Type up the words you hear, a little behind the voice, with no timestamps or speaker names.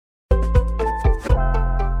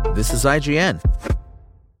This is IGN.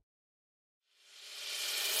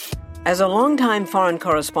 As a longtime foreign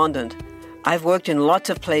correspondent, I've worked in lots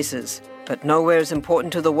of places, but nowhere as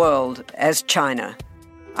important to the world as China.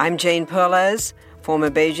 I'm Jane Perlez, former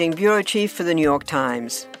Beijing bureau chief for the New York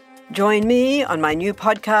Times. Join me on my new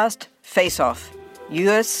podcast, Face Off,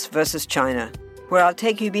 U.S. versus China, where I'll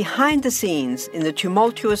take you behind the scenes in the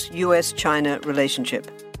tumultuous U.S.-China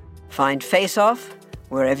relationship. Find Face Off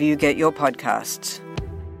wherever you get your podcasts.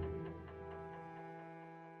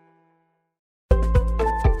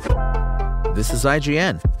 This is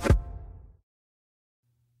IGN.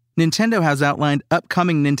 Nintendo has outlined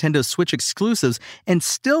upcoming Nintendo Switch exclusives and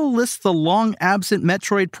still lists the long-absent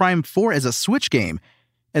Metroid Prime 4 as a Switch game.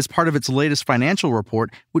 As part of its latest financial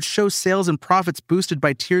report, which shows sales and profits boosted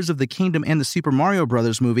by Tears of the Kingdom and the Super Mario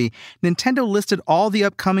Bros. Movie, Nintendo listed all the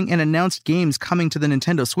upcoming and announced games coming to the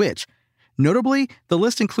Nintendo Switch. Notably, the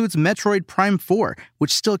list includes Metroid Prime 4,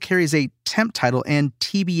 which still carries a temp title and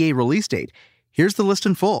TBA release date. Here's the list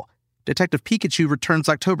in full. Detective Pikachu returns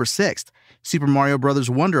October 6th, Super Mario Bros.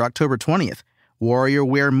 Wonder October 20th,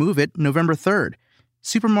 WarioWare Move It November 3rd,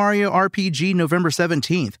 Super Mario RPG November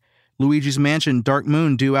 17th, Luigi's Mansion Dark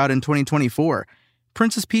Moon due out in 2024,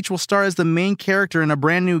 Princess Peach will star as the main character in a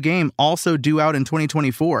brand new game also due out in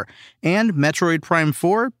 2024, and Metroid Prime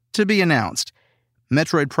 4 to be announced.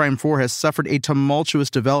 Metroid Prime 4 has suffered a tumultuous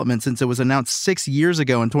development since it was announced 6 years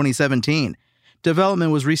ago in 2017.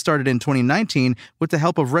 Development was restarted in 2019 with the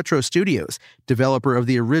help of Retro Studios, developer of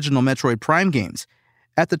the original Metroid Prime games.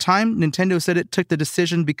 At the time, Nintendo said it took the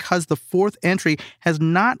decision because the fourth entry has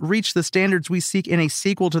not reached the standards we seek in a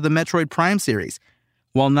sequel to the Metroid Prime series.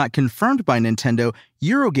 While not confirmed by Nintendo,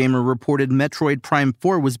 Eurogamer reported Metroid Prime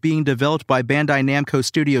 4 was being developed by Bandai Namco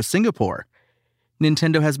Studio Singapore.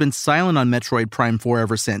 Nintendo has been silent on Metroid Prime 4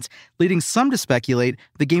 ever since, leading some to speculate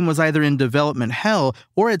the game was either in development hell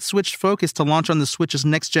or had switched focus to launch on the Switch's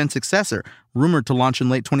next-gen successor, rumored to launch in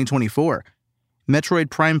late 2024. Metroid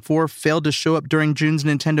Prime 4 failed to show up during June's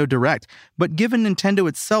Nintendo Direct, but given Nintendo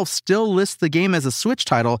itself still lists the game as a Switch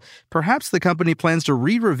title, perhaps the company plans to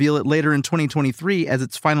re-reveal it later in 2023 as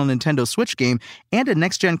its final Nintendo Switch game and a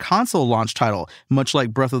next-gen console launch title, much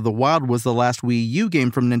like Breath of the Wild was the last Wii U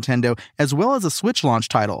game from Nintendo, as well as a Switch launch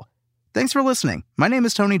title. Thanks for listening. My name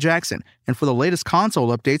is Tony Jackson, and for the latest console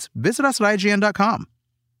updates, visit us at IGN.com.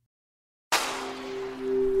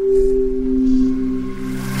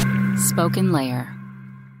 Spoken Layer.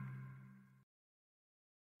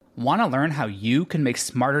 Want to learn how you can make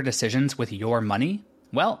smarter decisions with your money?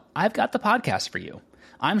 Well, I've got the podcast for you.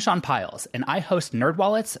 I'm Sean Piles, and I host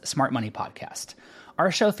NerdWallet's Smart Money Podcast.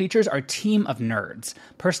 Our show features our team of nerds,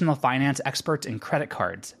 personal finance experts in credit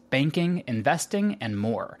cards, banking, investing, and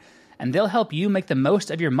more. And they'll help you make the most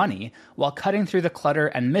of your money while cutting through the clutter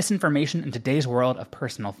and misinformation in today's world of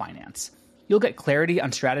personal finance. You'll get clarity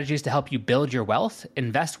on strategies to help you build your wealth,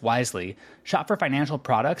 invest wisely, shop for financial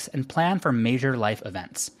products, and plan for major life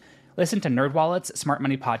events. Listen to NerdWallet's Smart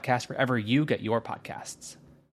Money Podcast wherever you get your podcasts.